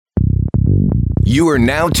You are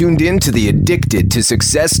now tuned in to the Addicted to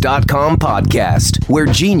Success.com podcast, where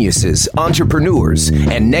geniuses, entrepreneurs,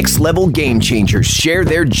 and next-level game changers share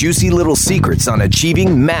their juicy little secrets on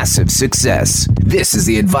achieving massive success. This is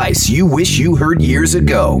the advice you wish you heard years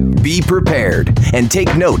ago. Be prepared and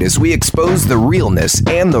take note as we expose the realness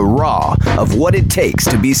and the raw of what it takes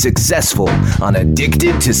to be successful on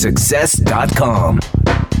Addicted to Success.com.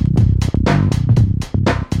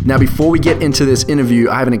 Now, before we get into this interview,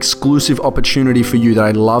 I have an exclusive opportunity for you that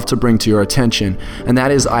I'd love to bring to your attention. And that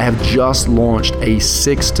is, I have just launched a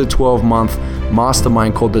 6 to 12 month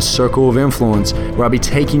mastermind called the Circle of Influence, where I'll be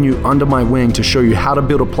taking you under my wing to show you how to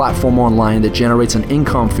build a platform online that generates an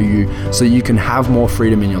income for you so that you can have more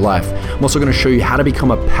freedom in your life. I'm also going to show you how to become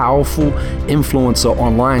a powerful influencer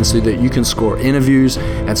online so that you can score interviews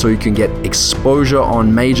and so you can get exposure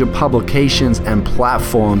on major publications and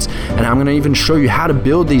platforms. And I'm going to even show you how to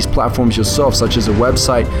build these platforms yourself, such as a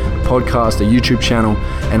website, a podcast, a YouTube channel,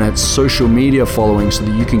 and a social media following so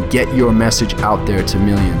that you can get your message out there to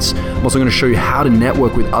millions. I'm also going to show you how to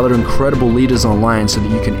network with other incredible leaders online so that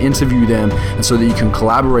you can interview them and so that you can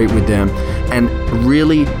collaborate with them, and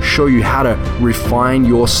really show you how to refine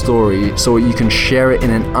your story so you can share it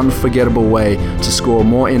in an unforgettable way to score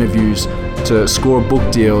more interviews, to score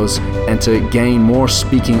book deals, and to gain more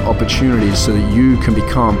speaking opportunities so that you can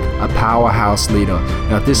become a powerhouse leader.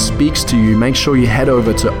 Now, if this speaks to you, make sure you head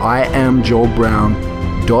over to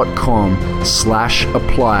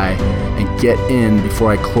iamjoelbrown.com/apply and get in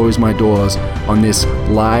before I close my doors on this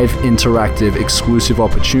live, interactive, exclusive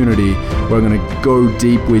opportunity where I'm going to go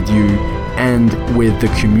deep with you and with the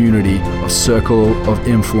community of Circle of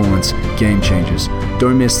Influence Game Changers.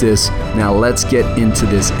 Don't miss this. Now let's get into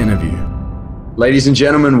this interview. Ladies and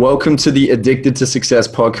gentlemen, welcome to the Addicted to Success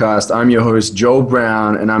podcast. I'm your host, Joel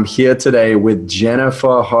Brown, and I'm here today with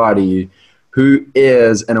Jennifer Hardy, who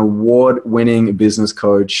is an award-winning business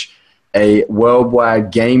coach, a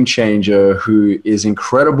worldwide game changer who is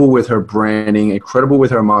incredible with her branding, incredible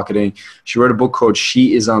with her marketing. She wrote a book called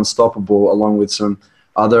She is Unstoppable, along with some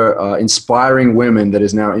other inspiring women that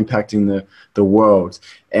is now impacting the world.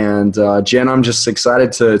 And Jen, I'm just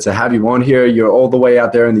excited to have you on here. You're all the way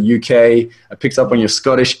out there in the UK. I picked up on your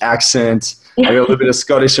Scottish accent. I got a little bit of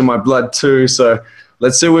Scottish in my blood too. So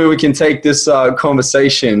let's see where we can take this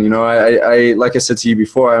conversation. You know, I like I said to you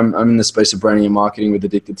before, I'm in the space of branding and marketing with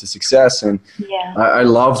Addicted to Success. And I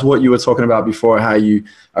loved what you were talking about before, how you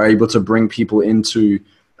are able to bring people into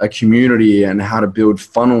a community and how to build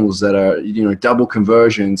funnels that are, you know, double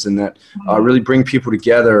conversions and that really bring people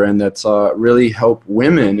together and that really help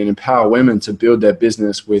women and empower women to build their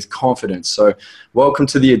business with confidence. So welcome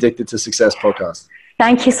to the Addicted to Success podcast.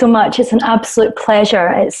 Thank you so much. It's an absolute pleasure.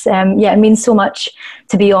 It's it means so much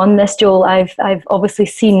to be on this, Joel. I've obviously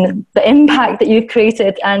seen the impact that you've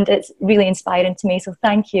created and it's really inspiring to me. So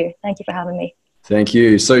thank you. Thank you for having me. Thank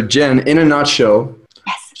you. So Jen, in a nutshell,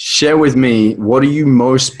 share with me, what are you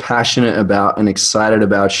most passionate about and excited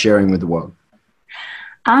about sharing with the world?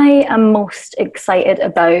 I am most excited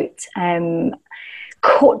about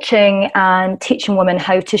coaching and teaching women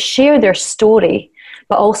how to share their story,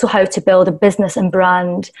 but also how to build a business and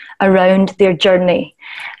brand around their journey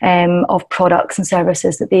of products and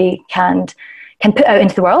services that they can put out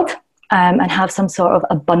into the world. And have some sort of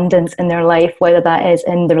abundance in their life, whether that is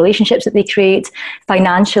in the relationships that they create,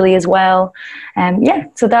 financially as well.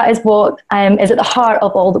 So that is what is at the heart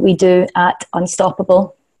of all that we do at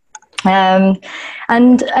Unstoppable. And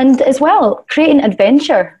as well, creating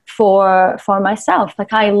adventure for myself.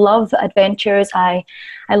 Like, I love adventures. I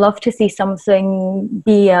love to see something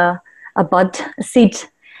be a bud, a seed,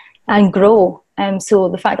 and grow. So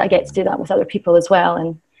the fact that I get to do that with other people as well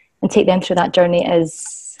and take them through that journey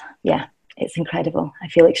is, it's incredible. I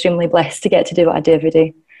feel extremely blessed to get to do what I do every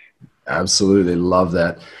day. Absolutely. Love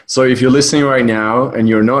that. So if you're listening right now and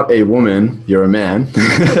you're not a woman, you're a man,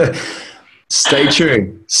 stay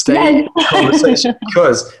tuned, stay in the conversation.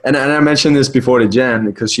 Because, and I mentioned this before to Jen,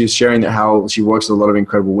 because she's sharing how she works with a lot of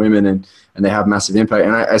incredible women and they have massive impact.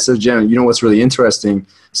 And I said, Jen, you know what's really interesting?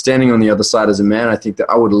 Standing on the other side as a man, I think that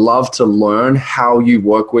I would love to learn how you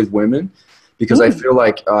work with women, because I feel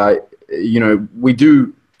like, we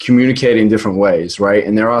do communicate in different ways, right?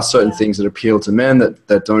 And there are certain things that appeal to men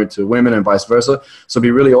that don't to women and vice versa. So it'd be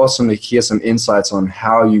really awesome to hear some insights on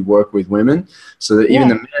how you work with women so that even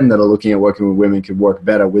the men that are looking at working with women could work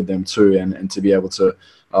better with them too, and to be able to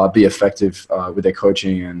be effective with their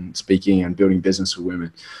coaching and speaking and building business with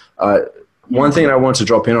women. One thing I want to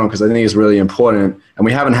drop in on, because I think is really important, and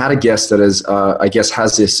we haven't had a guest that is,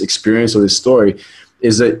 has this experience or this story,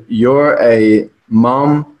 is that you're a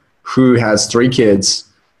mom who has 3 kids,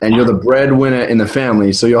 and you're the breadwinner in the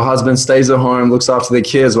family. So your husband stays at home, looks after the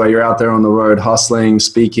kids while you're out there on the road, hustling,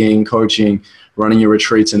 speaking, coaching, running your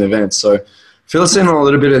retreats and events. So fill us in on a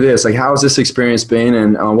little bit of this. Like, how has this experience been?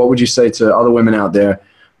 And what would you say to other women out there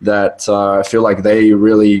that feel like they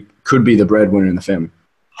really could be the breadwinner in the family?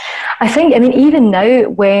 I think, even now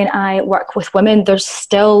when I work with women, there's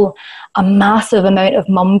still a massive amount of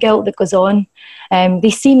mum guilt that goes on. They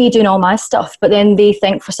see me doing all my stuff, but then they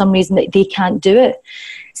think for some reason that they can't do it.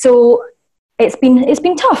 So it's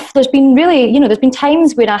been tough. There's been really, there's been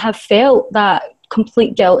times when I have felt that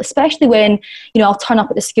complete guilt, especially when, I'll turn up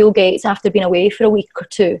at the school gates after being away for a week or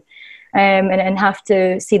two, and have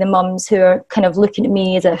to see the mums who are kind of looking at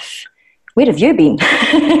me as if, where have you been?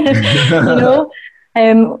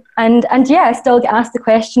 And yeah, I still get asked the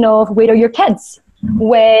question of, where are your kids?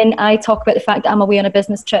 When I talk about the fact that I'm away on a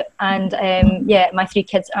business trip and my 3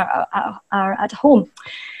 kids are at home.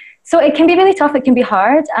 So it can be really tough, it can be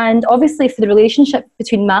hard, and obviously for the relationship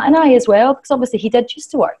between Matt and I as well, because obviously he did choose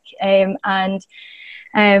to work, and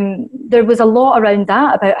there was a lot around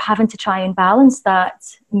that about having to try and balance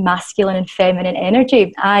that masculine and feminine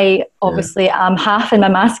energy. I obviously am half in my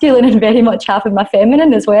masculine and very much half in my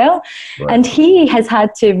feminine as well. Right. And he has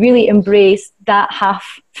had to really embrace that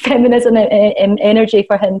half feminism and energy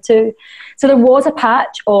for him too. So there was a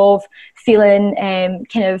patch of feeling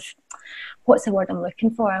kind of, what's the word I'm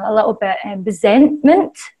looking for? A little bit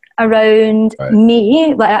resentment around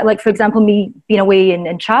me, like for example, me being away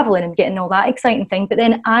and traveling and getting all that exciting thing. But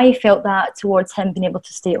then I felt that towards him being able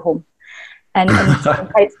to stay at home and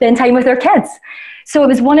spend time with our kids. So it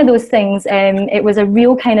was one of those things. It was a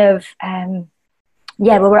real kind of, we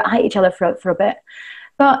were at each other for a bit.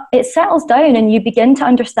 But it settles down and you begin to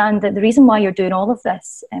understand that the reason why you're doing all of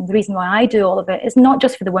this and the reason why I do all of it is not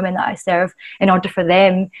just for the women that I serve in order for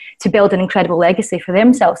them to build an incredible legacy for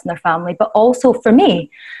themselves and their family, but also for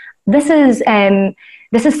me. This is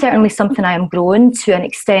certainly something I am growing to an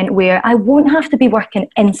extent where I won't have to be working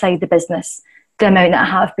inside the business the amount that I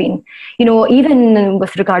have been. Even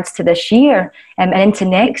with regards to this year and into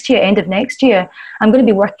next year, end of next year, I'm going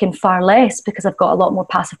to be working far less because I've got a lot more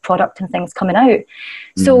passive product and things coming out.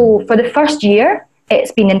 So for the first year,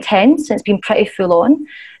 it's been intense. It's been pretty full on.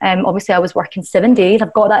 Obviously, I was working 7 days.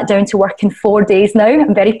 I've got that down to working 4 days now.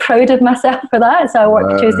 I'm very proud of myself for that. So I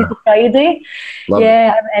work Tuesday to Friday.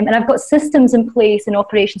 And I've got systems in place and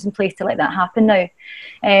operations in place to let that happen now.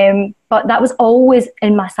 But that was always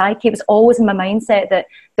in my psyche. It was always in my mindset that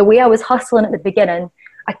the way I was hustling at the beginning,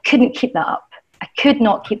 I couldn't keep that up. I could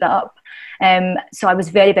not keep that up. So I was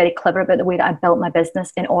very, very clever about the way that I built my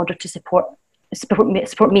business in order to support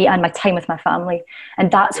me and my time with my family. And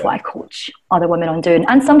that's what I coach other women on doing,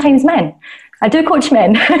 and sometimes men. I do coach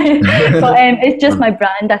men. But it's just my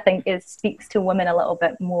brand, I think, speaks to women a little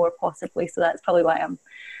bit more possibly. So that's probably why I'm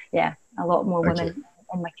a lot more women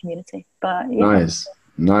in my community. But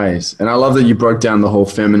Nice. And I love that you broke down the whole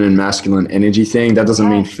feminine, masculine energy thing. That doesn't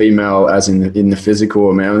mean female as in the physical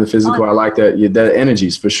or male in the physical. I like that. The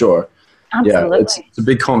energies for sure. Absolutely. Yeah, it's a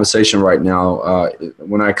big conversation right now.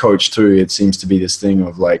 When I coach too, it seems to be this thing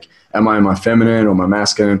of like, am I my feminine or my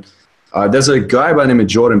masculine? There's a guy by the name of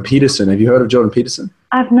Jordan Peterson. Have you heard of Jordan Peterson?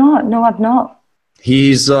 I've not. No, I've not.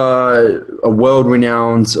 He's a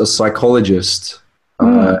world-renowned psychologist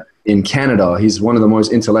in Canada. He's one of the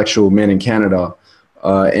most intellectual men in Canada.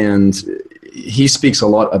 And he speaks a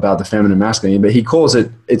lot about the feminine and masculine, but he calls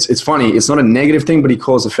it's funny, it's not a negative thing, but he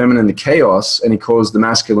calls the feminine the chaos and he calls the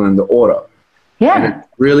masculine the order. Yeah. And it's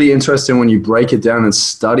really interesting when you break it down and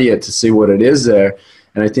study it to see what it is there.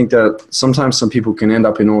 And I think that sometimes some people can end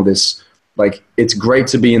up in all this, like, it's great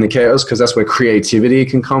to be in the chaos because that's where creativity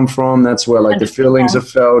can come from. That's where like the feelings are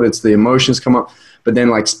felt, it's the emotions come up. But then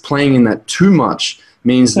like playing in that too much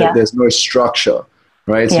means that there's no structure.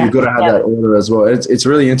 Right. So you've got to have that order as well. It's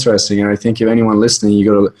really interesting. And I think if anyone listening, you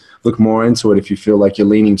got to look more into it if you feel like you're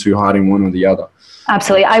leaning too hard in one or the other.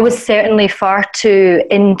 Absolutely. I was certainly far too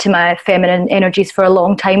into my feminine energies for a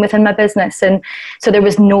long time within my business. And so there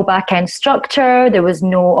was no back end structure. There was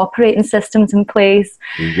no operating systems in place.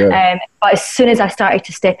 But as soon as I started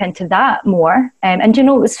to step into that more, and it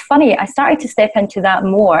was funny, I started to step into that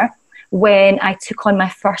more when I took on my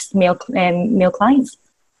first male clients.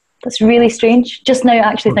 That's really strange. Just now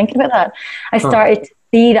actually thinking about that. I started to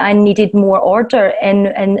see that I needed more order in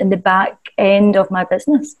the back end of my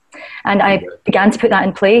business. And I began to put that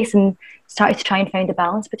in place and started to try and find a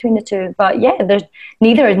balance between the two. But there's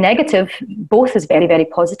neither is negative. Both is very, very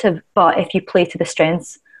positive. But if you play to the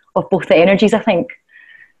strengths of both the energies, I think.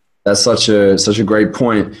 That's such a great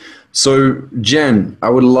point. So Jen, I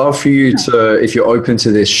would love for you to, if you're open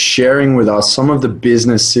to this, sharing with us some of the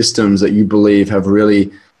business systems that you believe have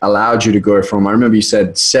really allowed you to go from, I remember you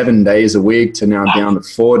said 7 days a week to now down to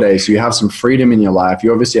 4 days. So you have some freedom in your life.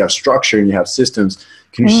 You obviously have structure and you have systems.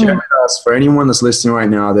 Can you share with us, for anyone that's listening right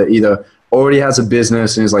now that either already has a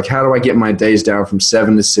business and is like, how do I get my days down from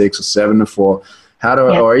 7 to 6 or 7 to 4? How do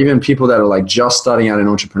I, or even people that are like just starting out in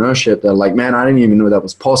entrepreneurship, they're like, man, I didn't even know that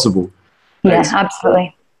was possible. Yeah,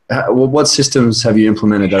 absolutely. What systems have you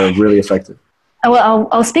implemented that are really effective? Well,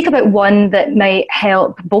 I'll speak about one that might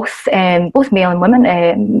help both male and women,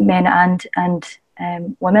 men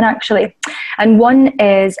and women actually. And one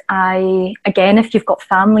is, again, if you've got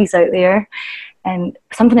families out there,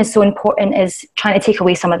 something that's so important is trying to take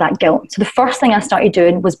away some of that guilt. So the first thing I started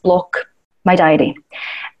doing was block my diary.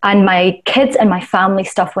 And my kids and my family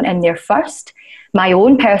stuff went in there first. My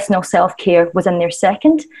own personal self-care was in there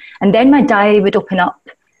second. And then my diary would open up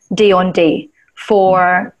day on day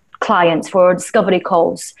for clients, for discovery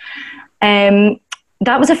calls.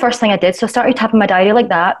 That was the first thing I did. So I started having my diary like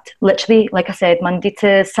that, literally, like I said, Monday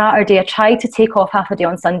to Saturday. I tried to take off half a day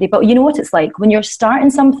on Sunday, but you know what it's like when you're starting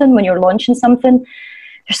something, when you're launching something,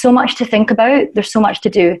 there's so much to think about. There's so much to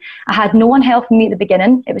do. I had no one helping me at the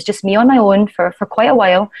beginning. It was just me on my own for quite a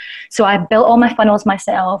while. So I built all my funnels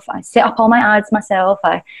myself. I set up all my ads myself.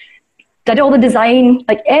 I did all the design,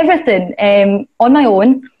 like everything on my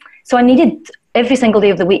own. So I needed every single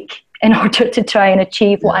day of the week in order to try and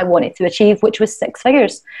achieve what I wanted to achieve, which was 6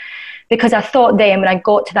 figures. Because I thought then when I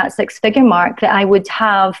got to that 6-figure mark that I would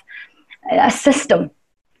have a system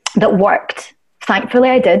that worked. Thankfully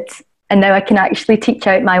I did. And now I can actually teach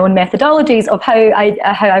out my own methodologies of how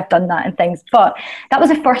I've done that and things. But that was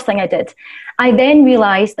the first thing I did. I then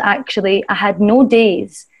realized that actually I had no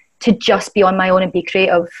days to just be on my own and be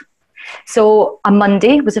creative. So a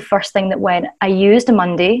Monday was the first thing that went. I used a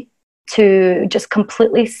Monday to just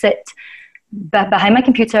completely sit behind my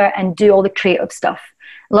computer and do all the creative stuff.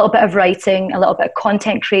 A little bit of writing, a little bit of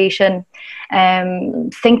content creation,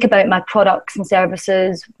 think about my products and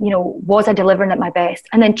services, was I delivering at my best?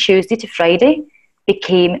 And then Tuesday to Friday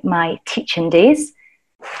became my teaching days.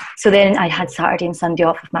 So then I had Saturday and Sunday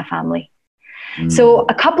off with my family. So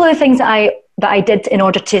a couple of things that I did in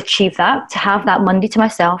order to achieve that, to have that Monday to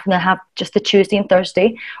myself and then have just the Tuesday and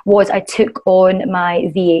Thursday, was I took on my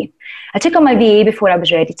VA. I took on my VA before I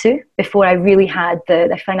was ready to, before I really had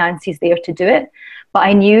the finances there to do it. But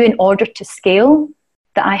I knew in order to scale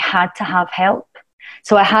that I had to have help.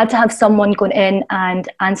 So I had to have someone going in and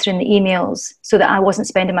answering the emails so that I wasn't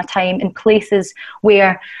spending my time in places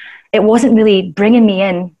where it wasn't really bringing me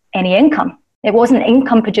in any income. It wasn't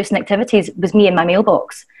income producing activities, it was me in my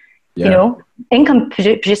mailbox. Yeah. Income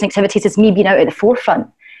producing activities is me being out at the forefront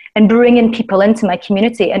and bringing people into my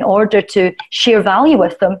community in order to share value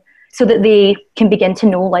with them so that they can begin to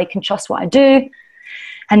know, like, and trust what I do.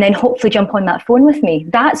 And then hopefully jump on that phone with me.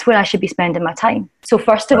 That's where I should be spending my time. So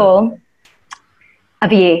first of all, a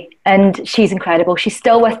VA, and she's incredible. She's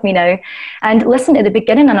still with me now. And listen, at the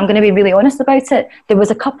beginning, and I'm going to be really honest about it, there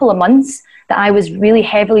was a couple of months that I was really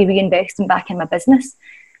heavily reinvesting back in my business,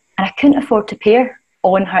 and I couldn't afford to pay her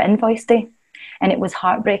on her invoice day, and it was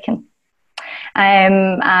heartbreaking.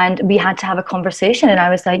 And we had to have a conversation, and I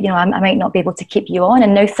was like, I might not be able to keep you on.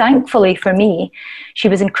 And now, thankfully for me, she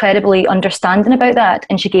was incredibly understanding about that,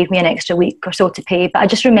 and she gave me an extra week or so to pay. But I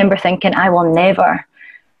just remember thinking, I will never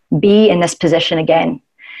be in this position again.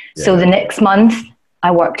 Yeah. So the next month,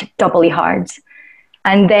 I worked doubly hard.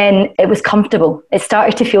 And then it was comfortable. It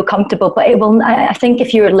started to feel comfortable. But I think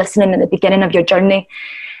if you're listening at the beginning of your journey,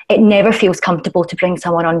 it never feels comfortable to bring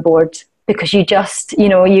someone on board, because you just,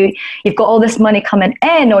 you've got all this money coming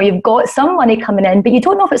in, or you've got some money coming in, but you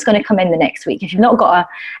don't know if it's going to come in the next week. If you've not got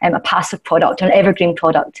a passive product, an evergreen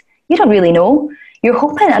product, you don't really know. You're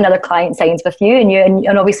hoping another client signs with you,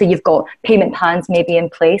 and obviously you've got payment plans maybe in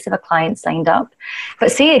place if a client signed up.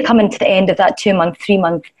 But say you come into the end of that 2-month,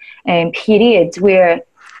 3-month period where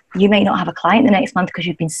you might not have a client the next month because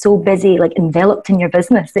you've been so busy, like enveloped in your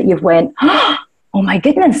business, that you've went, oh my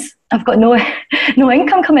goodness, I've got no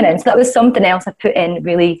income coming in. So that was something else I put in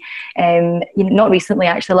really, not recently,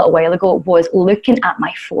 actually a little while ago, was looking at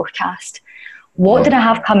my forecast. What did I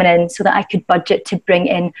have coming in so that I could budget to bring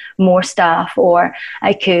in more staff, or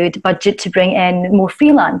I could budget to bring in more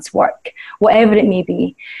freelance work, whatever it may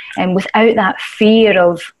be, and without that fear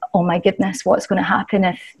of, oh my goodness, what's going to happen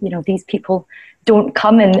if these people don't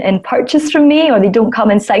come and purchase from me, or they don't come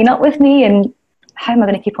and sign up with me, and how am I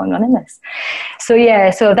going to keep on running this? So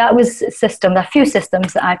that was a few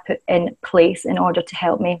systems that I put in place in order to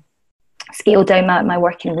help me scale down my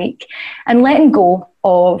working week. And letting go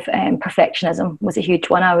of perfectionism was a huge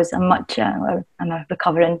one. I'm a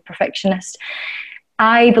recovering perfectionist.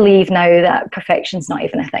 I believe now that perfection's not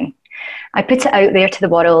even a thing. I put it out there to the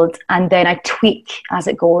world, and then I tweak as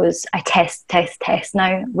it goes. I test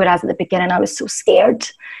now, whereas at the beginning I was so scared.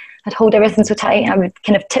 I'd hold everything so tight. I would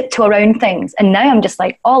kind of tiptoe around things. And now I'm just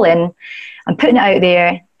like all in. I'm putting it out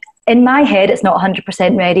there. In my head, it's not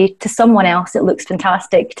 100% ready. To someone else, it looks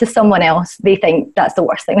fantastic. To someone else, they think that's the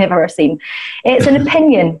worst thing they've ever seen. It's an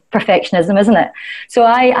opinion, perfectionism, isn't it? So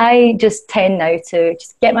I just tend now to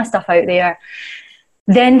just get my stuff out there,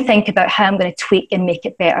 then think about how I'm going to tweak and make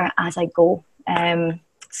it better as I go.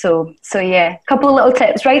 So yeah, a couple of little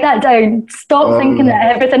tips. Write that down. Stop thinking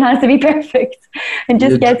that everything has to be perfect, and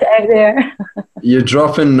just get it out there. You're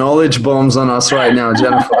dropping knowledge bombs on us right now,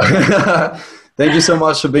 Jennifer. Thank you so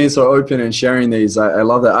much for being so open and sharing these. I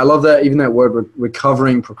love that. I love that, even that word,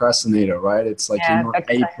 recovering procrastinator, right? It's like you're not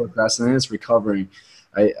a procrastinator, it's recovering.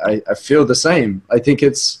 I feel the same. I think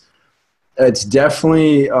it's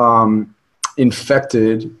definitely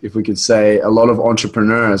infected, if we could say, a lot of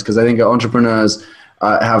entrepreneurs, because I think entrepreneurs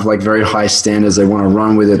have like very high standards. They want to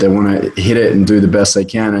run with it. They want to hit it and do the best they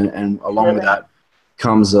can. And along with that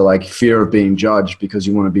comes the like fear of being judged, because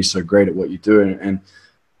you want to be so great at what you do. And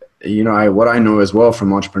you know, what I know as well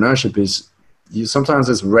from entrepreneurship is sometimes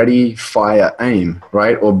it's ready, fire, aim,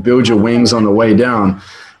 right? Or build your wings on the way down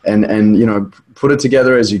and you know, put it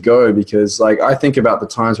together as you go. Because like, I think about the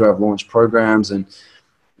times where I've launched programs and,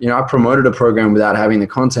 you know, I promoted a program without having the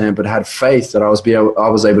content, but had faith that I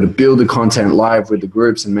was able to build the content live with the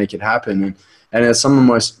groups and make it happen. And it's some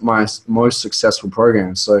of my most successful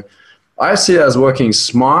programs. So I see it as working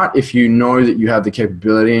smart if you know that you have the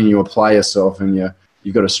capability and you apply yourself and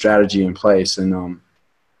you've got a strategy in place. And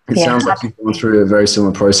it sounds like you've gone through a very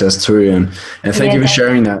similar process too. And thank you for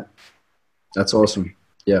sharing that. That's awesome.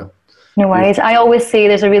 Yeah. No worries. I always say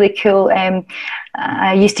there's a really cool,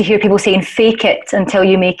 I used to hear people saying fake it until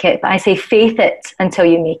you make it, but I say faith it until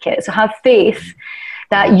you make it. So have faith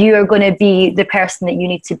that you are going to be the person that you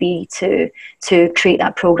need to be to create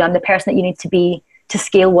that program, the person that you need to be to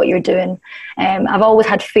scale what you're doing. I've always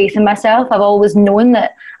had faith in myself. I've always known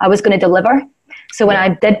that I was going to deliver. So when I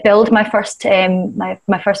did build my first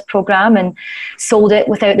my first program and sold it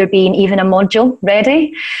without there being even a module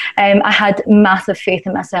ready, I had massive faith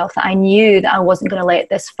in myself that I knew that I wasn't going to let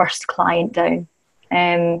this first client down.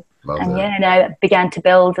 And now I began to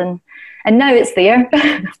build and now it's there.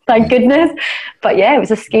 Thank goodness. But yeah, it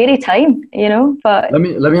was a scary time, you know. But let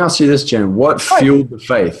me ask you this, Jen. What fueled the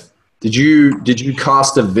faith? Did you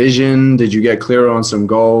cast a vision? Did you get clearer on some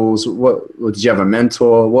goals? Did you have a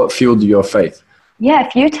mentor? What fueled your faith? Yeah,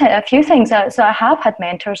 a few things. So I have had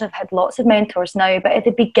mentors. I've had lots of mentors now. But at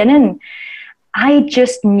the beginning, I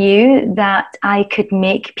just knew that I could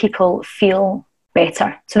make people feel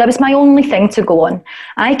better. So that was my only thing to go on.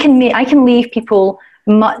 I can leave people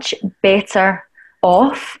much better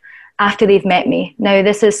off after they've met me. Now,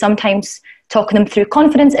 this is sometimes talking them through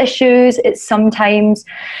confidence issues. It's sometimes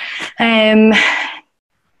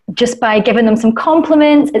just by giving them some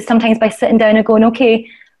compliments. It's sometimes by sitting down and going, okay,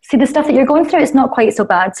 see the stuff that you're going through, it's not quite so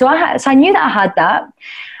bad. So I knew that I had that.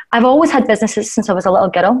 I've always had businesses since I was a little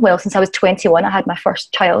girl. Well, since I was 21, I had my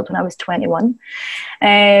first child when I was 21.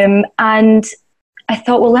 And I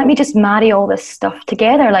thought, well, let me just marry all this stuff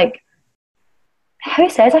together. Like, who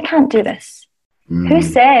says I can't do this? Who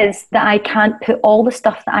says that I can't put all the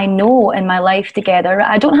stuff that I know in my life together?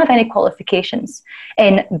 I don't have any qualifications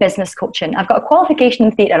in business coaching. I've got a qualification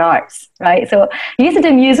in theatre arts, right? So I used to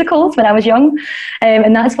do musicals when I was young,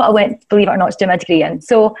 and that's what I went, believe it or not, to do my degree in.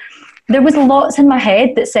 So there was lots in my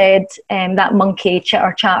head that said, that monkey,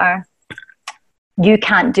 chitter chatter, you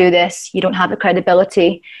can't do this, you don't have the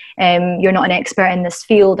credibility, you're not an expert in this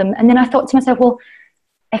field. And then I thought to myself, well,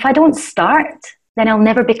 if I don't start, then I'll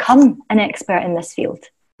never become an expert in this field.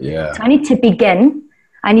 Yeah. So I need to begin.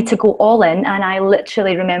 I need to go all in. And I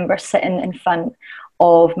literally remember sitting in front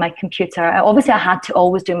of my computer. Obviously, I had to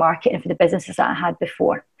always do marketing for the businesses that I had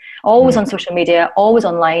before. Always on social media, always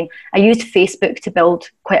online. I used Facebook to build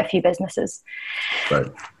quite a few businesses.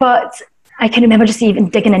 Right. But I can remember just even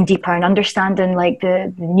digging in deeper and understanding like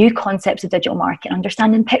the new concepts of digital marketing,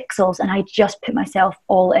 understanding pixels. And I just put myself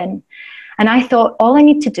all in. And I thought, all I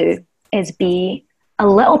need to do is be a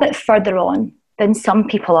little bit further on than some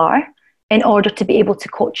people are in order to be able to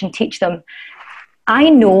coach and teach them. I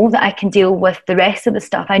know that I can deal with the rest of the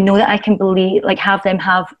stuff. I know that I can have them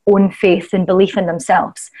have own faith and belief in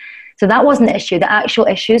themselves. So that wasn't the issue. The actual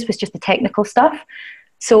issues was just the technical stuff.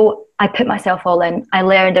 So I put myself all in. I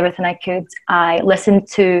learned everything I could. I listened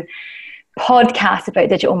to podcasts about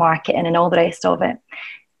digital marketing and all the rest of it.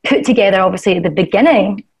 Put together, obviously, at the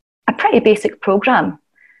beginning, a pretty basic program.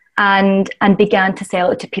 And began to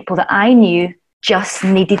sell it to people that I knew just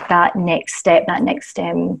needed that next step, that next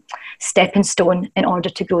stepping stone in order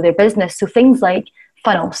to grow their business. So things like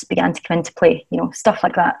funnels began to come into play, stuff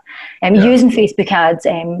like that. Using Facebook ads,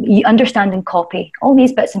 understanding copy, all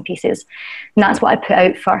these bits and pieces. And that's what I put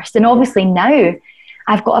out first. And obviously now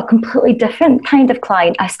I've got a completely different kind of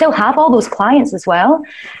client. I still have all those clients as well.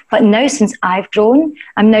 But now since I've grown,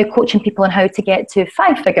 I'm now coaching people on how to get to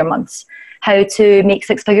 5-figure months, how to make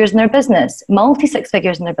 6 figures in their business, multi-6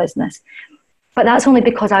 figures in their business. But that's only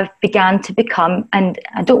because I've began to become, and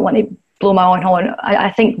I don't want to blow my own horn,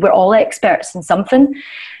 I think we're all experts in something.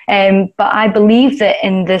 But I believe that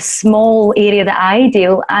in the small area that I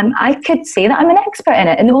deal, I could say that I'm an expert in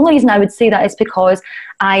it. And the only reason I would say that is because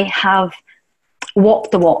I have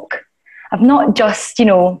walked the walk. I've not just,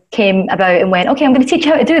 came about and went, okay, I'm going to teach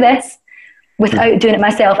you how to do this without doing it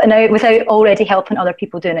myself and without already helping other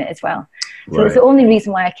people doing it as well. So it's the only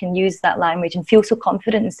reason why I can use that language and feel so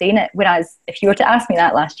confident in saying it. Whereas if you were to ask me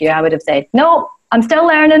that last year, I would have said, no, I'm still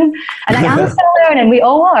learning, and I am still learning. We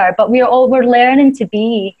all are, but we're learning to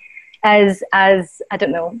be as I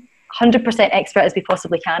don't know, 100% expert as we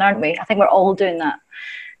possibly can, aren't we? I think we're all doing that.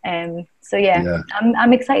 So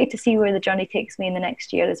I'm excited to see where the journey takes me in the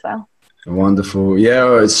next year as well. Wonderful.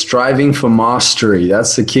 Yeah, it's striving for mastery.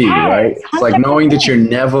 That's the key, right? 100%. It's like knowing that you're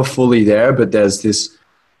never fully there, but there's this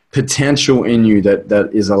potential in you that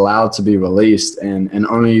is allowed to be released, and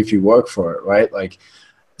only if you work for it, right? Like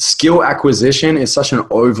skill acquisition is such an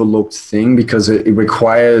overlooked thing because it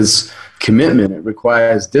requires commitment. It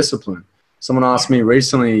requires discipline. Someone asked me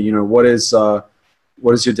recently, what is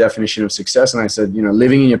your definition of success? And I said,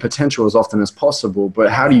 living in your potential as often as possible.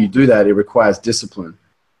 But how do you do that? It requires discipline.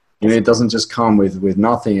 It doesn't just come with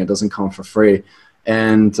nothing. It doesn't come for free.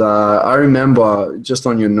 And I remember, just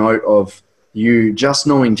on your note of you just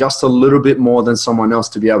knowing just a little bit more than someone else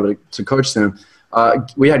to be able to coach them,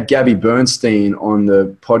 we had Gabby Bernstein on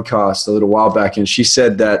the podcast a little while back, and she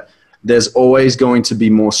said that there's always going to be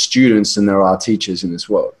more students than there are teachers in this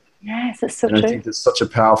world. Yes, that's so true. I think that's such a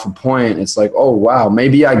powerful point. It's like, oh, wow,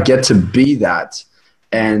 maybe I get to be that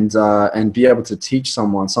and be able to teach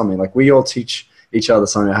someone something. Like we all teach each other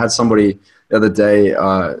something. I had somebody the other day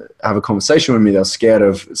have a conversation with me. They were scared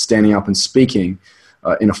of standing up and speaking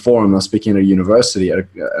in a forum. I was speaking at a university, at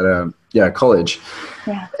a college.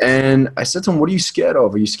 Yeah. And I said to them, what are you scared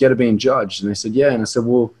of? Are you scared of being judged? And they said, yeah. And I said,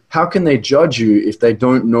 well, how can they judge you if they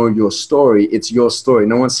don't know your story? It's your story.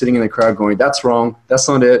 No one's sitting in the crowd going, that's wrong. That's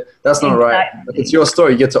not it. That's not right. It's your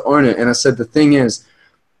story. You get to own it. And I said, the thing is,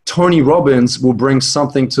 Tony Robbins will bring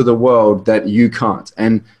something to the world that you can't.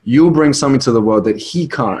 And you'll bring something to the world that he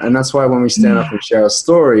can't. And that's why when we stand up and share a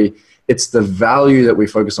story, it's the value that we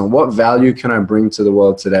focus on. What value can I bring to the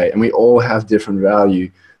world today? And we all have different value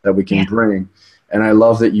that we can bring. And I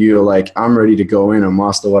love that you're like, I'm ready to go in and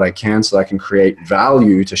master what I can so I can create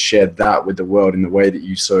value to share that with the world in the way that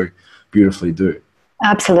you so beautifully do.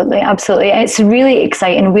 Absolutely, absolutely. It's really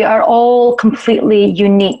exciting. We are all completely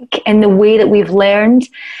unique in the way that we've learned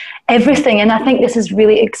everything. And I think this is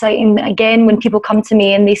really exciting. Again, when people come to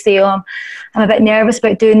me and they say, oh, I'm a bit nervous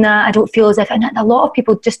about doing that. I don't feel as if, and a lot of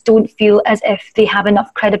people just don't feel as if they have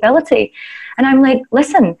enough credibility. And I'm like,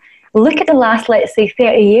 listen, look at the last, let's say,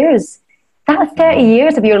 30 years. That 30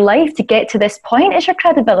 years of your life to get to this point is your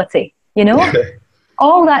credibility,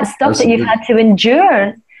 all that stuff that you've had to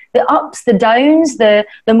endure, the ups, the downs, the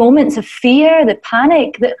moments of fear, the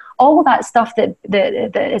panic, all that stuff that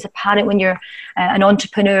is apparent when you're an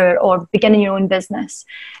entrepreneur or beginning your own business,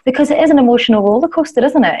 because it is an emotional roller coaster,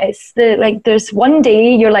 isn't it? It's there's one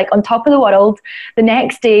day you're like on top of the world, the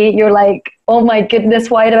next day you're like, oh my goodness,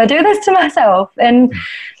 why did I do this to myself? And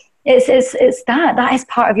it's that is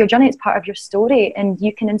part of your journey. It's part of your story, and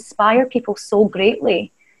you can inspire people so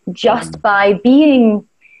greatly just by being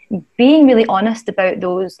really honest about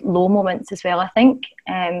those low moments as well, I think,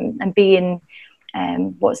 and being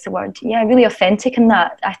really authentic in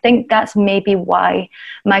that. I think that's maybe why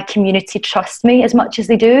my community trusts me as much as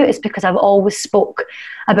they do. It's because I've always spoke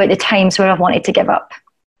about the times where I've wanted to give up.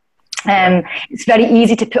 It's very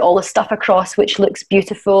easy to put all the stuff across which looks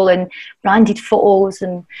beautiful and branded photos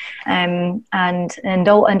and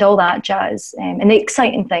all that jazz, and the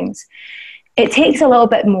exciting things. It takes a little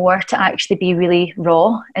bit more to actually be really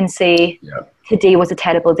raw and say, today was a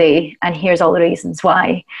terrible day and here's all the reasons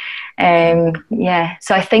why. So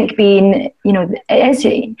I think being, it is,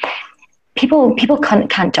 people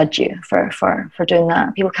can't judge you for doing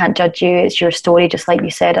that. People can't judge you. It's your story, just like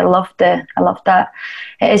you said. I love that.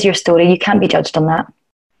 It is your story. You can't be judged on that.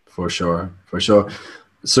 For sure.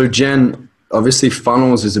 So Jen, obviously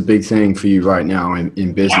funnels is a big thing for you right now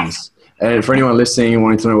in business. Yes. And for anyone listening and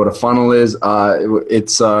wanting to know what a funnel is,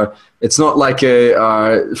 it's not like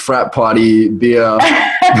a frat party beer,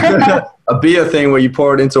 a beer thing where you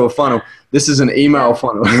pour it into a funnel. This is an email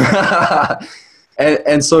funnel.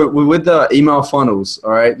 and so with the email funnels,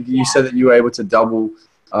 all right, you said that you were able to double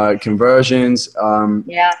conversions.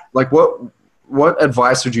 Like what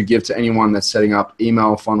advice would you give to anyone that's setting up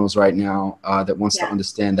email funnels right now that wants to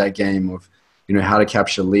understand that game of, how to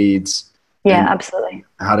capture leads? Yeah, absolutely.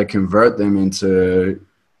 How to convert them into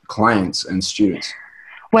clients and students.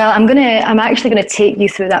 Well, I'm actually going to take you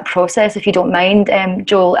through that process, if you don't mind,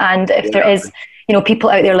 Joel. And if there is, people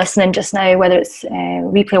out there listening just now, whether it's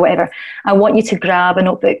replay or whatever, I want you to grab a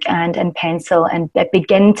notebook and pencil and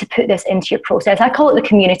begin to put this into your process. I call it the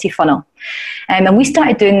community funnel. And we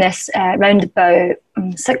started doing this around about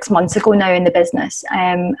 6 months ago now in the business.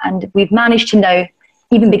 And we've managed to now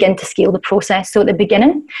even begin to scale the process. So at the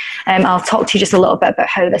beginning, I'll talk to you just a little bit about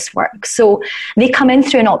how this works. So they come in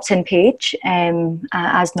through an opt-in page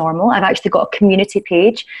as normal. I've actually got a community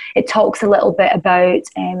page. It talks a little bit about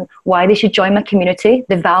why they should join my community,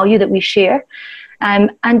 the value that we share.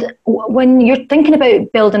 And when you're thinking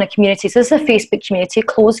about building a community, so this is a Facebook community,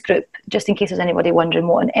 closed group, just in case there's anybody wondering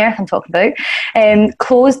what on earth I'm talking about,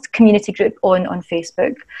 closed community group on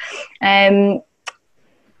Facebook.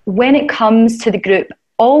 When it comes to the group,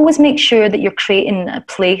 always make sure that you're creating a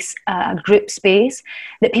place, a group space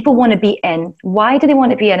that people want to be in. Why do they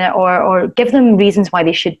want to be in it? Or give them reasons why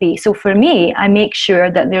they should be. So for me, I make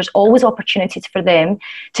sure that there's always opportunities for them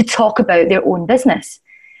to talk about their own business.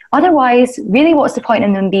 Otherwise, really, what's the point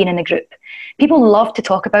in them being in a group? People love to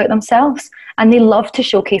talk about themselves and they love to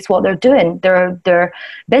showcase what they're doing, their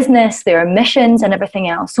business, their missions and everything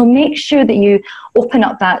else. So make sure that you open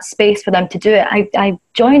up that space for them to do it. I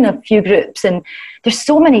join a few groups and there's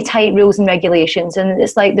so many tight rules and regulations, and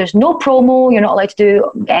it's like there's no promo, you're not allowed to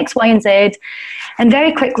do X, Y, and Z. And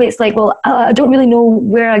very quickly it's like, well, I don't really know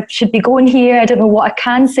where I should be going here. I don't know what I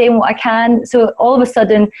can say and what I can. So all of a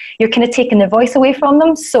sudden you're kind of taking their voice away from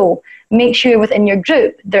them. So make sure within your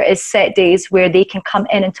group there is set days where they can come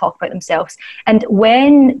in and talk about themselves. And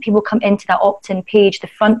when people come into that opt-in page, the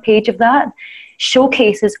front page of that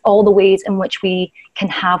showcases all the ways in which we can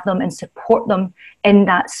have them and support them in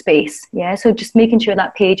that space. Yeah, so just making sure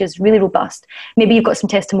that page is really robust. Maybe you've got some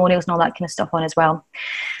testimonials and all that kind of stuff on as well.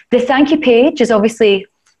 The thank you page is obviously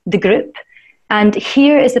the group. And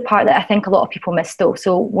here is the part that I think a lot of people miss though.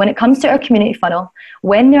 So when it comes to our community funnel,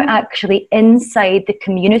 when they're actually inside the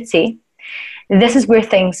community, this is where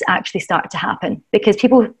things actually start to happen, because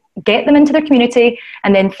people get them into their community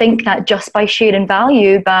and then think that just by sharing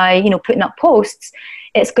value, by putting up posts,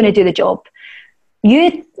 it's going to do the job.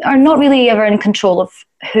 You are not really ever in control of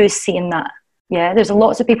who's seeing that. Yeah, there's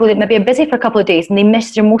lots of people that maybe are busy for a couple of days and they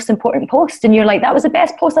miss your most important post, and you're like, that was the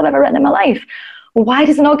best post I've ever written in my life. Why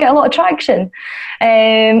does it not get a lot of traction?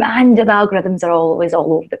 And the algorithms are always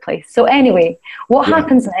all over the place. So anyway, what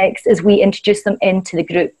happens next is we introduce them into the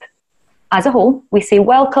group as a whole. We say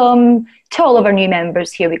welcome to all of our new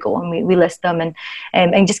members. Here we go, and we list them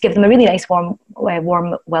and just give them a really nice warm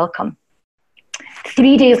welcome.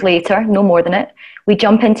 3 days later, no more than it, we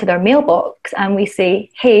jump into their mailbox and we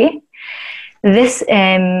say, hey, this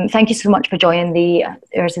thank you so much for joining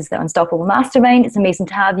ours is the Unstoppable Mastermind. It's amazing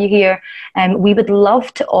to have you here. We would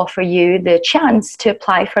love to offer you the chance to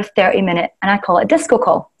apply for a 30-minute, and I call it a disco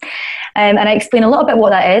call. And I explain a little bit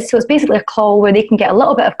what that is. So it's basically a call where they can get a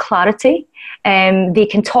little bit of clarity. They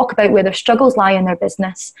can talk about where their struggles lie in their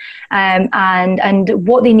business and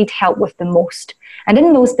what they need help with the most. And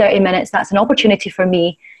in those 30 minutes, that's an opportunity for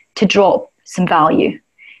me to drop some value,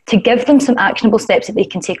 to give them some actionable steps that they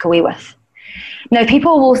can take away with. Now,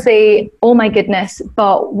 people will say, oh my goodness,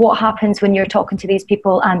 but what happens when you're talking to these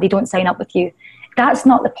people and they don't sign up with you? That's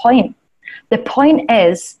not the point. The point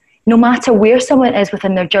is, no matter where someone is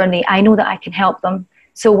within their journey, I know that I can help them.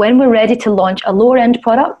 So when we're ready to launch a lower end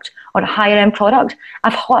product or a higher end product,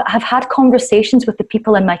 I've had conversations with the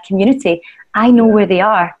people in my community. I know where they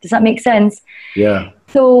are. Does that make sense? Yeah.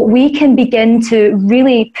 So we can begin to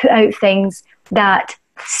really put out things that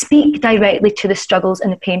speak directly to the struggles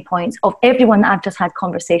and the pain points of everyone that I've just had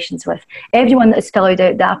conversations with, everyone that has filled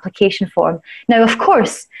out the application form. Now, of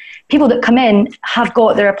course, people that come in have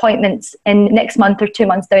got their appointments in next month or 2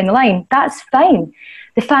 months down the line. That's fine.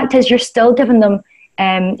 The fact is you're still giving them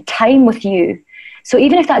time with you. So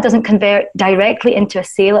even if that doesn't convert directly into a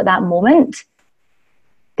sale at that moment,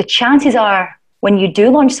 the chances are when you do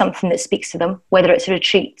launch something that speaks to them, whether it's a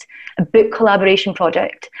retreat, a book collaboration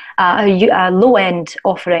project, a low-end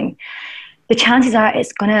offering, the chances are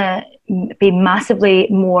it's going to be massively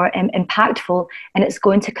more impactful, and it's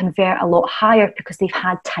going to convert a lot higher because they've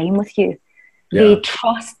had time with you. Yeah. They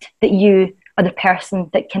trust that you are the person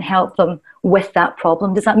that can help them with that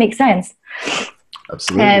problem. Does that make sense?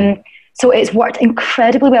 Absolutely. So it's worked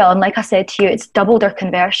incredibly well. And like I said to you, it's doubled our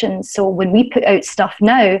conversions. So when we put out stuff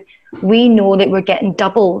now, we know that we're getting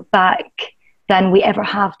double back than we ever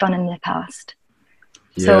have done in the past.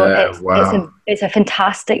 Yeah, so it's a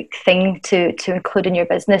fantastic thing to include in your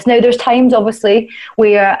business. Now, there's times, obviously,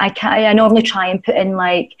 where I normally try and put in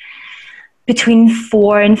like between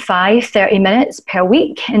 4 and 5 30 minutes per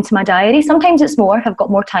week into my diary. Sometimes it's more if I've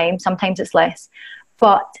got more time, sometimes it's less.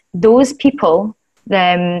 But those people,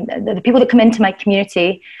 the people that come into my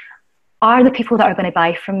community are the people that are going to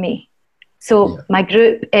buy from me. So my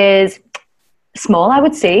group is small, I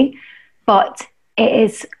would say, but it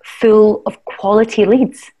is full of quality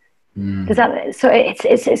leads. So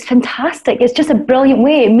it's fantastic. It's just a brilliant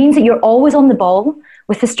way. It means that you're always on the ball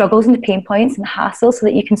with the struggles and the pain points and the hassles so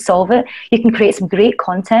that you can solve it. You can create some great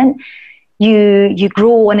content. You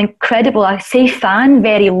grow an incredible, I say fan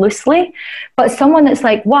very loosely, but someone that's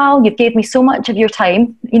like, wow, you've gave me so much of your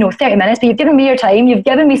time, 30 minutes, but you've given me your time, you've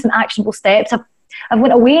given me some actionable steps. I've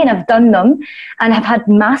went away and I've done them and have had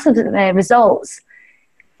massive results.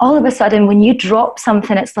 All of a sudden, when you drop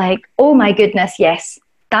something, it's like, oh my goodness, yes,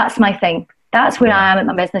 that's my thing. That's where I am in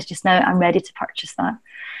my business just now. I'm ready to purchase that.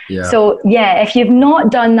 Yeah. So if you've not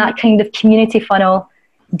done that kind of community funnel,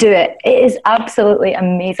 do it. It is absolutely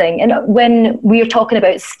amazing. And when we're talking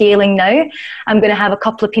about scaling now, I'm going to have a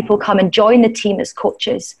couple of people come and join the team as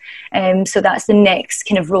coaches. So that's the next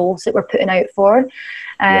kind of roles that we're putting out for.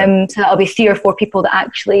 So that'll be 3 or 4 people that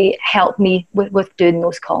actually help me with doing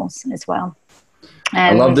those calls as well.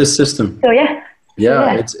 I love this system. So yeah,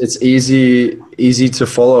 it's easy to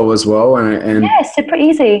follow as well, and super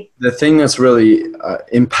easy. The thing that's really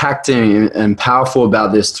impacting and powerful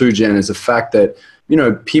about this too, Jen, is the fact that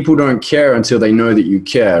people don't care until they know that you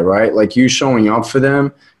care, right? Like you showing up for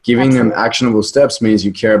them, giving them actionable steps means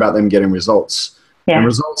you care about them getting results. Yeah. And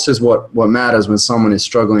results is what matters when someone is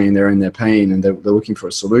struggling and they're in their pain and they're looking for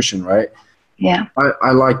a solution, right? Yeah.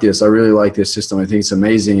 I like this. I really like this system. I think it's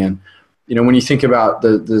amazing. And when you think about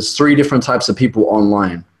there's 3 different types of people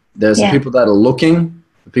online. There's the people that are looking,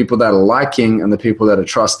 the people that are liking, and the people that are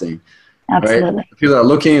trusting. Absolutely. Right? The people that are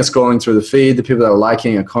looking are scrolling through the feed. The people that are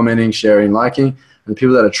liking are commenting, sharing, liking. And the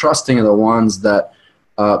people that are trusting are the ones that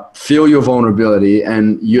feel your vulnerability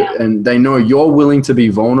and they know you're willing to be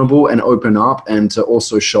vulnerable and open up and to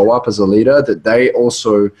also show up as a leader, that they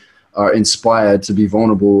also are inspired to be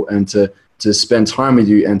vulnerable and to spend time with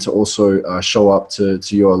you and to also show up to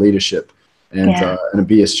your leadership and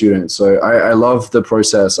be a student. So I love the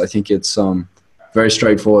process. I think it's very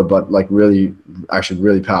straightforward, but like really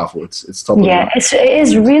powerful. It's top of the line. It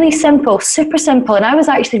is really simple, super simple. And I was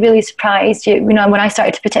actually really surprised, when I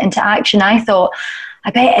started to put it into action, I thought, I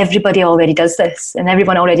bet everybody already does this and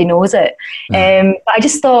everyone already knows it. But I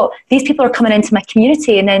just thought these people are coming into my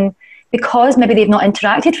community, and then because maybe they've not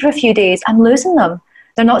interacted for a few days, I'm losing them.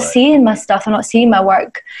 They're not seeing my stuff. They're not seeing my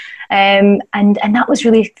work. And that was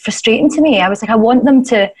really frustrating to me. I was like, I want them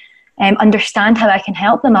to understand how I can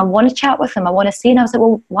help them. I want to chat with them. I want to see. And I was like,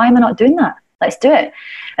 well, why am I not doing that? Let's do it.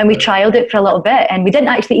 And we trialed it for a little bit, and we didn't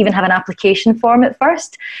actually even have an application form at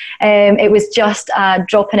first. It was just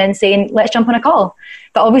dropping in saying, let's jump on a call.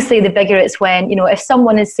 But obviously the bigger it's when, if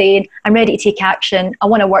someone is saying, I'm ready to take action, I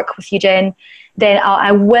want to work with you, Jen, then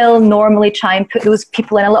I will normally try and put those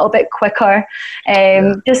people in a little bit quicker.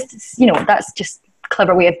 That's just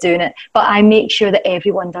clever way of doing it, but I make sure that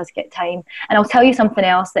everyone does get time. And I'll tell you something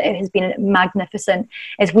else that has been magnificent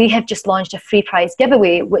is we have just launched a free prize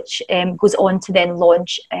giveaway, which goes on to then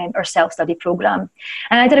launch our self-study program.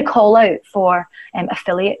 And I did a call out for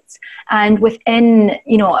affiliates, and within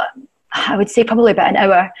I would say probably about an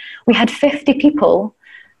hour, we had 50 people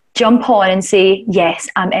jump on and say, yes,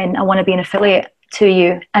 I'm in, I want to be an affiliate to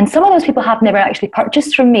you. And some of those people have never actually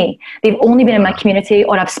purchased from me. They've only been in my community,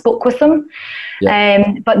 or I've spoke with them.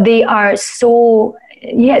 But they are so,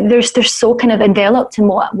 they're so kind of enveloped in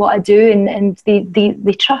what I do, and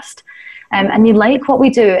they trust, and they like what we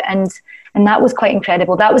do. And that was quite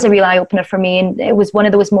incredible. That was a real eye-opener for me. And it was one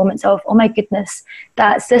of those moments of, oh my goodness,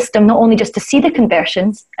 that system, not only just to see the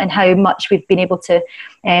conversions and how much we've been able to,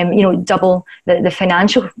 double the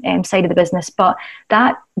financial side of the business, but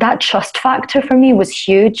that trust factor for me was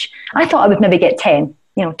huge. I thought I would maybe get 10,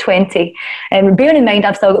 20. Bearing in mind,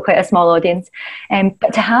 I've still got quite a small audience.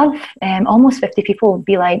 But to have almost 50 people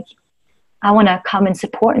be like, I want to come and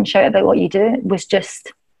support and shout about what you do was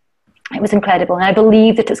just... It was incredible. And I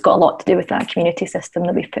believe that it's got a lot to do with that community system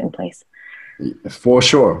that we've put in place. For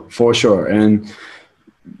sure, for sure. And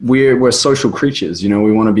we're social creatures, you know,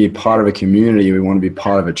 we want to be part of a community. We want to be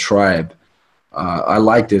part of a tribe. I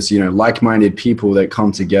like this, you know, like-minded people that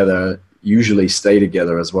come together usually stay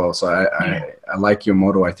together as well. So I like your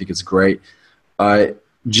model. I think it's great.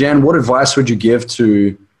 Jen, what advice would you give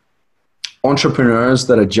to entrepreneurs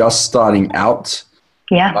that are just starting out?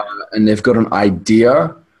 And they've got an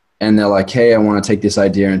idea and they're like, hey, I want to take this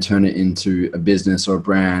idea and turn it into a business or a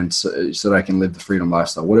brand so that I can live the freedom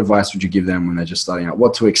lifestyle. What advice would you give them when they're just starting out?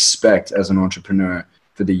 What to expect as an entrepreneur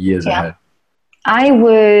for the years ahead? I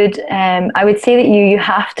would say that you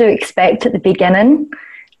have to expect at the beginning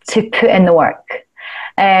to put in the work.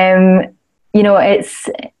 You know,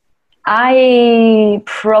 I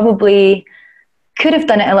probably could have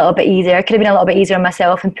done it a little bit easier. I could have been a little bit easier on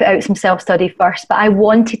myself and put out some self-study first, but I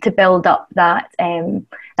wanted to build up that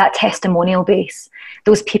testimonial base,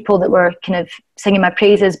 those people that were kind of singing my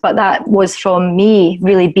praises, but that was from me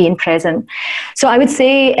really being present. So I would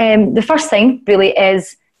say the first thing really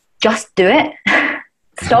is just do it.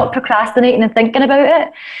 Stop procrastinating and thinking about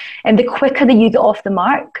it. And the quicker that you get off the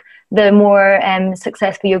mark, the more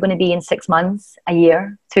successful you're going to be in 6 months, a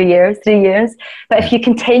year, 2 years, 3 years. But if you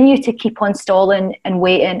continue to keep on stalling and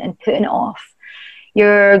waiting and putting it off,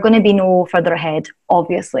 you're going to be no further ahead,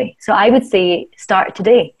 obviously. So I would say start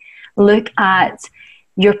today. Look at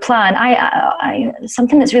your plan.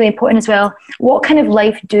 Something that's really important as well. What kind of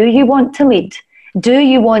life do you want to lead? Do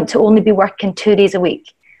you want to only be working 2 days a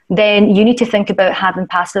week? Then you need to think about having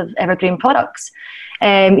passive evergreen products.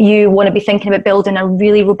 You want to be thinking about building a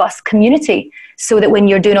really robust community so that when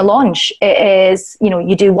you're doing a launch, it is, you know,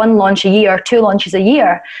 you do 1 launch a year, 2 launches a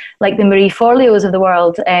year, like the Marie Forleos of the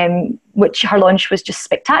world, which her launch was just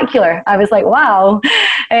spectacular. I was like, wow,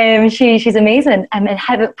 she's amazing. And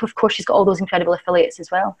of course, she's got all those incredible affiliates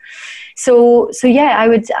as well. So yeah,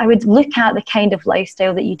 I would look at the kind of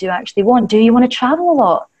lifestyle that you do actually want. Do you want to travel a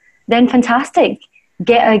lot? Then fantastic.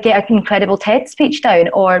 Get an incredible TED speech down,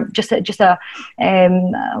 or just a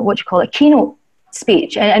keynote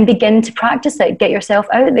speech, and begin to practice it. Get yourself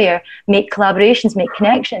out there, make collaborations, make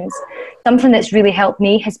connections. Something that's really helped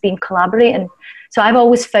me has been collaborating. So I've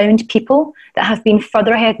always found people that have been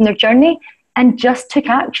further ahead in their journey and just took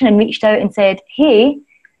action and reached out and said, hey,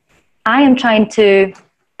 I am trying to,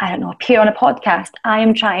 appear on a podcast. I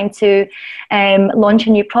am trying to launch a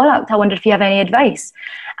new product. I wonder if you have any advice.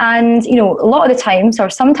 And, you know, a lot of the times, or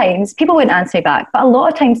sometimes, people wouldn't answer me back, but a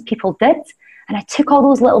lot of times people did. And I took all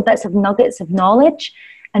those little bits of nuggets of knowledge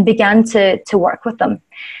and began to work with them.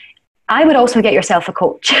 I would also get yourself a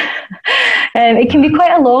coach. It can be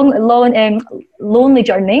quite a lonely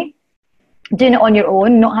journey, doing it on your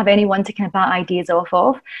own, not have anyone to kind of bat ideas off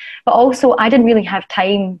of. But also, I didn't really have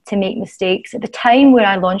time to make mistakes. At the time where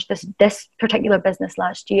I launched this particular business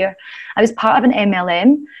last year, I was part of an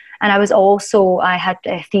MLM, and I had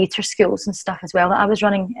theatre schools and stuff as well that I was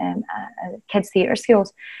running, kids' theatre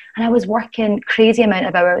schools, and I was working crazy amount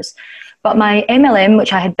of hours. But my MLM,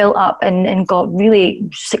 which I had built up and got really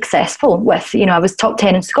successful with, you know, I was top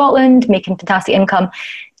 10 in Scotland, making fantastic income.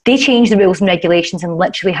 They changed the rules and regulations and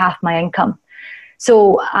literally half my income.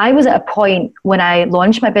 So I was at a point when I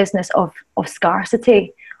launched my business of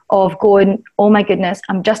scarcity, of going, oh my goodness,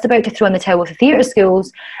 I'm just about to throw in the towel with the theatre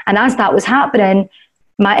schools. And as that was happening,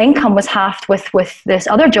 my income was halved with this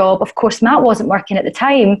other job. Of course, Matt wasn't working at the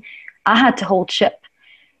time. I had to hold ship.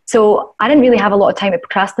 So I didn't really have a lot of time to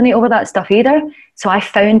procrastinate over that stuff either. So I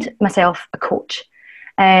found myself a coach.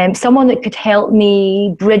 Someone that could help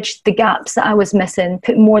me bridge the gaps that I was missing,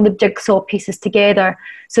 put more of the jigsaw pieces together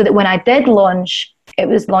so that when I did launch, it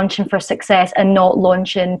was launching for success and not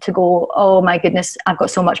launching to go, oh my goodness, I've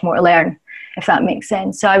got so much more to learn, if that makes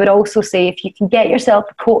sense. So I would also say if you can get yourself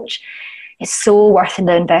a coach, it's so worth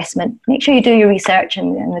the investment. Make sure you do your research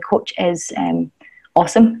and the coach is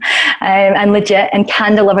awesome and legit and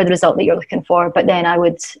can deliver the result that you're looking for. But then I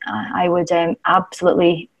would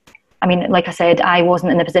absolutely, I mean, like I said, I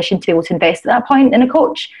wasn't in a position to be able to invest at that point in a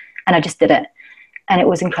coach, and I just did it. And it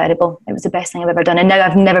was incredible. It was the best thing I've ever done. And now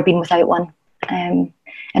I've never been without one in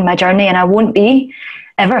my journey, and I won't be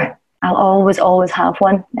ever. I'll always have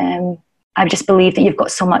one. I just believe that you've got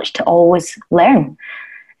so much to always learn,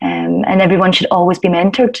 and everyone should always be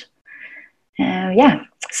mentored.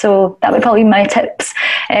 So that would probably be my tips.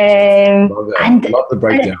 Love the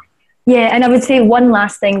breakdown. And I would say one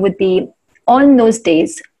last thing would be, on those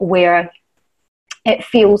days where it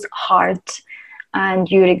feels hard and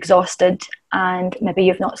you're exhausted and maybe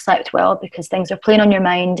you've not slept well because things are playing on your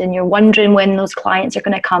mind and you're wondering when those clients are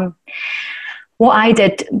going to come, what I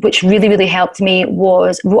did, which really, really helped me,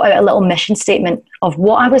 was wrote out a little mission statement of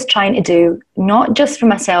what I was trying to do, not just for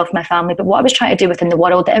myself, my family, but what I was trying to do within the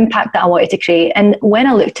world, the impact that I wanted to create. And when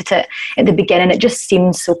I looked at it at the beginning, it just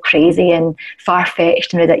seemed so crazy and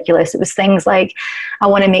far-fetched and ridiculous. It was things like, I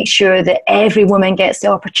want to make sure that every woman gets the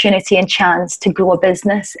opportunity and chance to grow a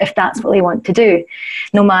business if that's what they want to do,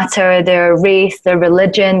 no matter their race, their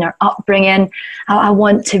religion, their upbringing. I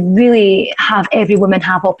want to really have every woman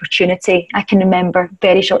have opportunity. I can remember,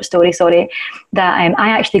 very short story, that I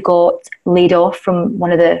actually got laid off from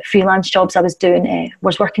one of the freelance jobs I was doing.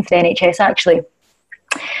 Was working for the NHS, actually.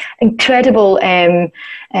 Incredible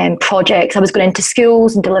projects. I was going into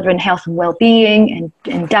schools and delivering health and well-being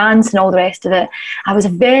and dance and all the rest of it. I was a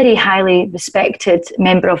very highly respected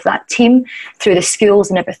member of that team through the schools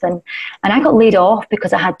and everything. And I got laid off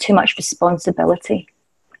because I had too much responsibility,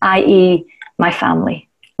 i.e. my family,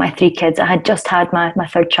 my 3 kids. I had just had my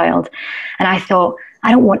 3rd child. And I thought,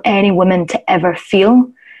 I don't want any woman to ever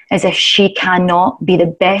feel as if she cannot be the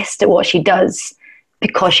best at what she does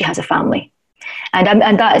because she has a family. And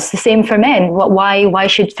that is the same for men. Why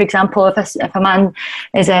should, for example, if a man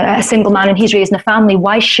is a single man and he's raising a family,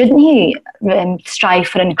 why shouldn't he strive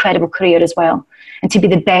for an incredible career as well and to be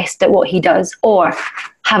the best at what he does, or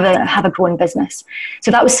have a growing business?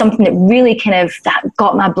 So that was something that really that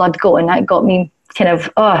got my blood going. That got me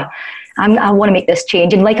I want to make this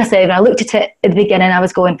change. And like I said, when I looked at it at the beginning, I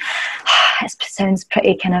was going, it sounds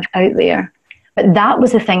pretty kind of out there. But that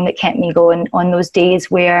was the thing that kept me going on those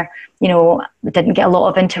days where, I didn't get a lot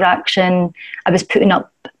of interaction. I was putting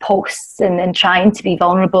up posts and trying to be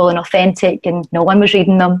vulnerable and authentic, and no one was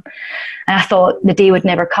reading them. And I thought the day would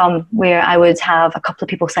never come where I would have a couple of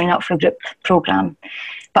people sign up for a group program.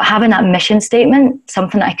 But having that mission statement,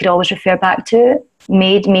 something that I could always refer back to,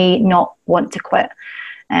 made me not want to quit.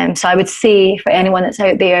 So I would say for anyone that's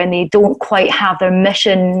out there and they don't quite have their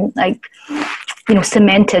mission,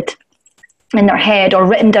 cemented in their head or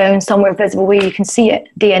written down somewhere visible where you can see it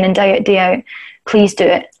day in and day out, please do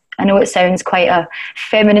it. I know it sounds quite a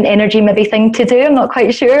feminine energy maybe thing to do, I'm not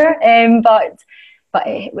quite sure, but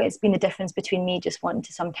it's been the difference between me just wanting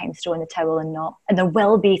to sometimes throw in the towel and not. And there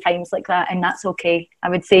will be times like that, and that's okay. I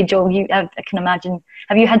would say, Jo, I can imagine,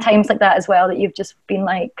 have you had times like that as well, that you've just been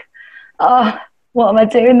like, what am I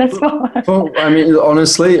doing this for? Well, I mean,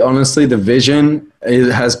 honestly, the vision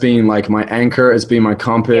has been like my anchor. It's been my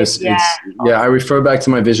compass. Yeah. I refer back to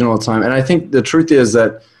my vision all the time. And I think the truth is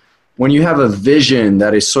that when you have a vision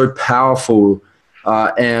that is so powerful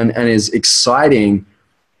and is exciting,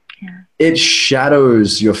 it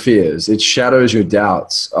shadows your fears. It shadows your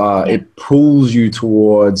doubts. It pulls you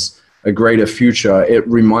towards a greater future. It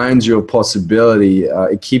reminds you of possibility.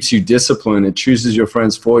 It keeps you disciplined. It chooses your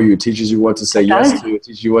friends for you. It teaches you what to say yes to. It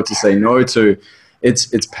teaches you what to say no to.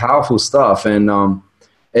 It's powerful stuff. And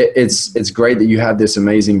it's great that you have this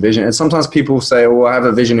amazing vision. And sometimes people say, well, I have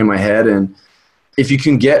a vision in my head. And if you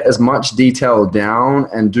can get as much detail down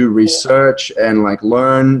and do research and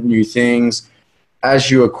learn new things as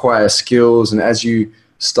you acquire skills and as you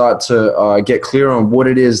start to get clear on what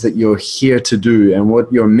it is that you're here to do and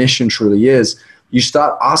what your mission truly is, you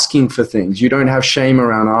start asking for things. You don't have shame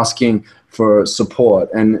around asking for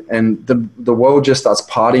support, and the world just starts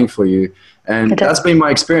parting for you. And that's been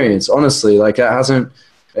my experience, honestly. I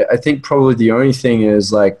think probably the only thing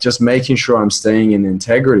is just making sure I'm staying in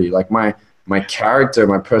integrity. My character,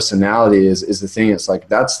 my personality is the thing. It's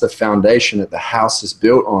that's the foundation that the house is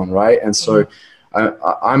built on, right? And so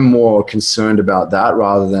I'm more concerned about that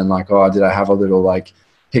rather than did I have a little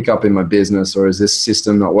hiccup in my business, or is this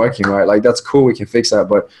system not working right? That's cool, we can fix that,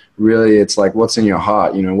 but really it's what's in your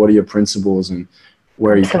heart, what are your principles and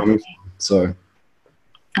where are you coming from? So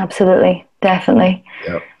absolutely, definitely.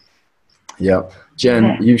 Yep.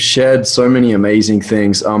 Jen, you've shared so many amazing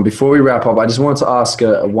things. Before we wrap up, I just wanted to ask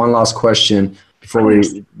one last question before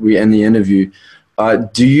we end the interview.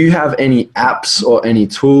 Do you have any apps or any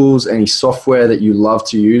tools, any software that you love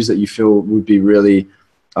to use that you feel would be really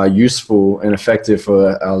useful and effective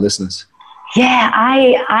for our listeners? Yeah,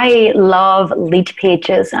 I love Lead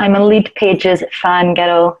Pages. I'm a Lead Pages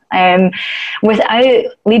fangirl. Without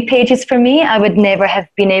Lead Pages for me, I would never have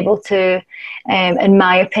been able to, in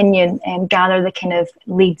my opinion, gather the kind of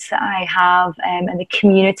leads that I have and the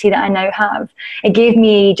community that I now have. It gave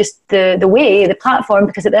me just the platform,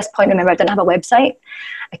 because at this point, remember, I didn't have a website.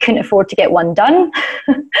 I couldn't afford to get one done.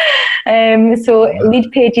 So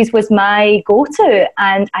Lead Pages was my go-to,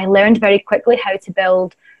 and I learned very quickly how to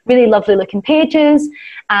build really lovely looking pages.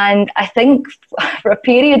 And I think for a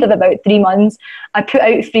period of about 3 months, I put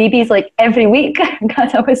out freebies every week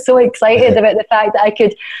because I was so excited about the fact that I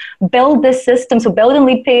could build this system. So building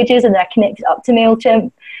Lead Pages, and I connected up to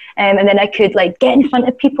MailChimp. and then I could like get in front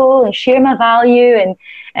of people and share my value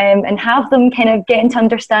and have them kind of getting to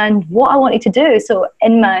understand what I wanted to do. So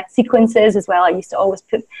in my sequences as well, I used to always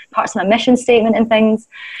put parts of my mission statement and things.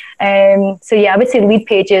 So yeah, I would say lead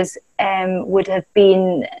pages would have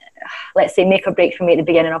been, let's say, make or break for me at the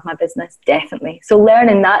beginning of my business, definitely. So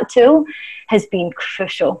learning that tool has been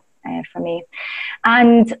crucial for me.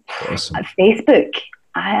 And Awesome. Facebook,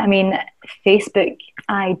 I mean, Facebook,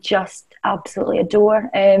 I just absolutely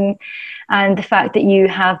adore. And the fact that you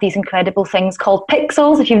have these incredible things called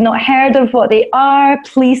pixels, if you've not heard of what they are,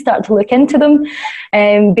 please start to look into them.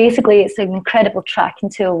 Basically, it's an incredible tracking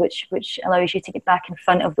tool which allows you to get back in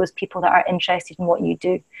front of those people that are interested in what you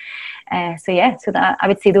do. So that I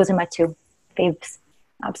would say those are my two faves.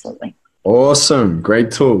 Absolutely. Awesome.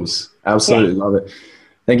 Great tools. Absolutely love it.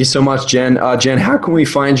 Thank you so much, Jen. Jen, how can we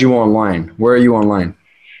find you online? Where are you online?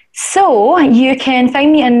 So you can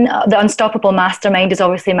find me in the Unstoppable Mastermind is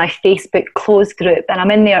obviously my Facebook closed group, and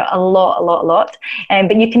I'm in there a lot.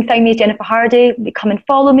 But you can find me as Jennifer Hardy. Come and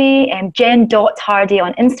follow me, jen.hardy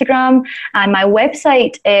on Instagram. And my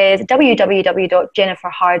website is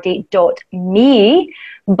www.jenniferhardy.me,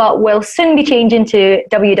 but will soon be changing to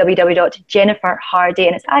www.jenniferhardy,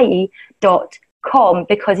 and it's IE.com,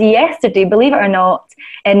 because yesterday, believe it or not,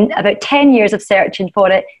 in about 10 years of searching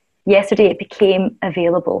for it, yesterday it became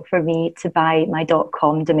available for me to buy my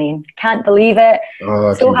 .com domain. Can't believe it.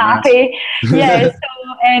 Oh, so happy. Yeah, so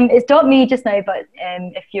it's .me just now, but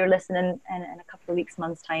if you're listening in a couple of weeks,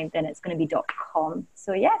 months time, then it's going to be .com.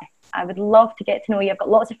 So yeah, I would love to get to know you. I've got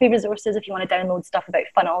lots of free resources if you want to download stuff about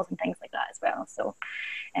funnels and things like that as well. So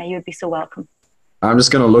you would be so welcome. I'm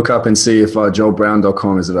just going to look up and see if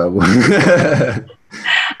joelbrown.com is available.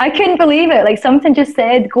 I couldn't believe it. Like, something just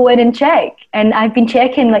said, go in and check. And I've been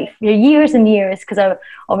checking like for years and years, because I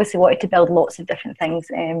obviously wanted to build lots of different things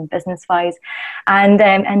business-wise.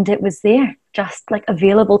 And it was there, just like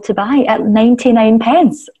available to buy at 99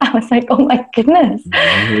 pence. I was like, oh my goodness.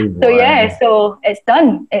 Wow. So yeah, so it's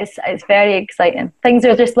done. It's very exciting. Things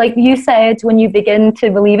are just like you said, when you begin to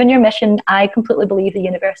believe in your mission, I completely believe the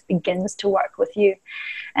universe begins to work with you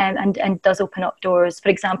and does open up doors. For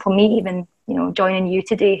example, me even, joining you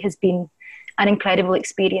today has been an incredible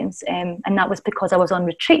experience, and that was because I was on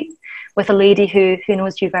retreat with a lady who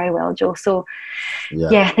knows you very well, Joe. So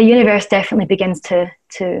yeah, the universe definitely begins to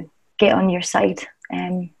get on your side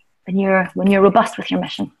when you're robust with your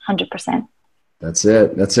mission. 100%. That's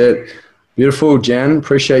it. Beautiful, Jen.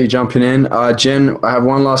 Appreciate you jumping in. Jen, I have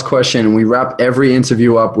one last question. We wrap every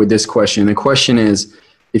interview up with this question. The question is,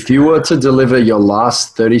 if you were to deliver your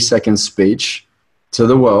last 30-second speech to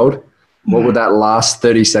the world, what would that last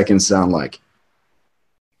 30 seconds sound like?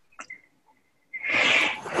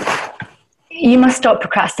 You must stop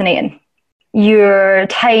procrastinating. Your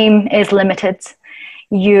time is limited.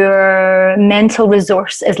 Your mental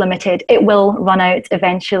resource is limited. It will run out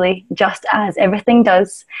eventually, just as everything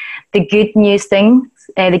does. The good news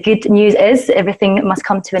is everything must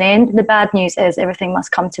come to an end. The bad news is everything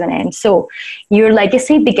must come to an end. So your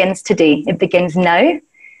legacy begins today. It begins now.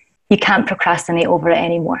 You can't procrastinate over it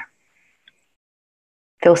anymore.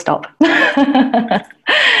 Full stop.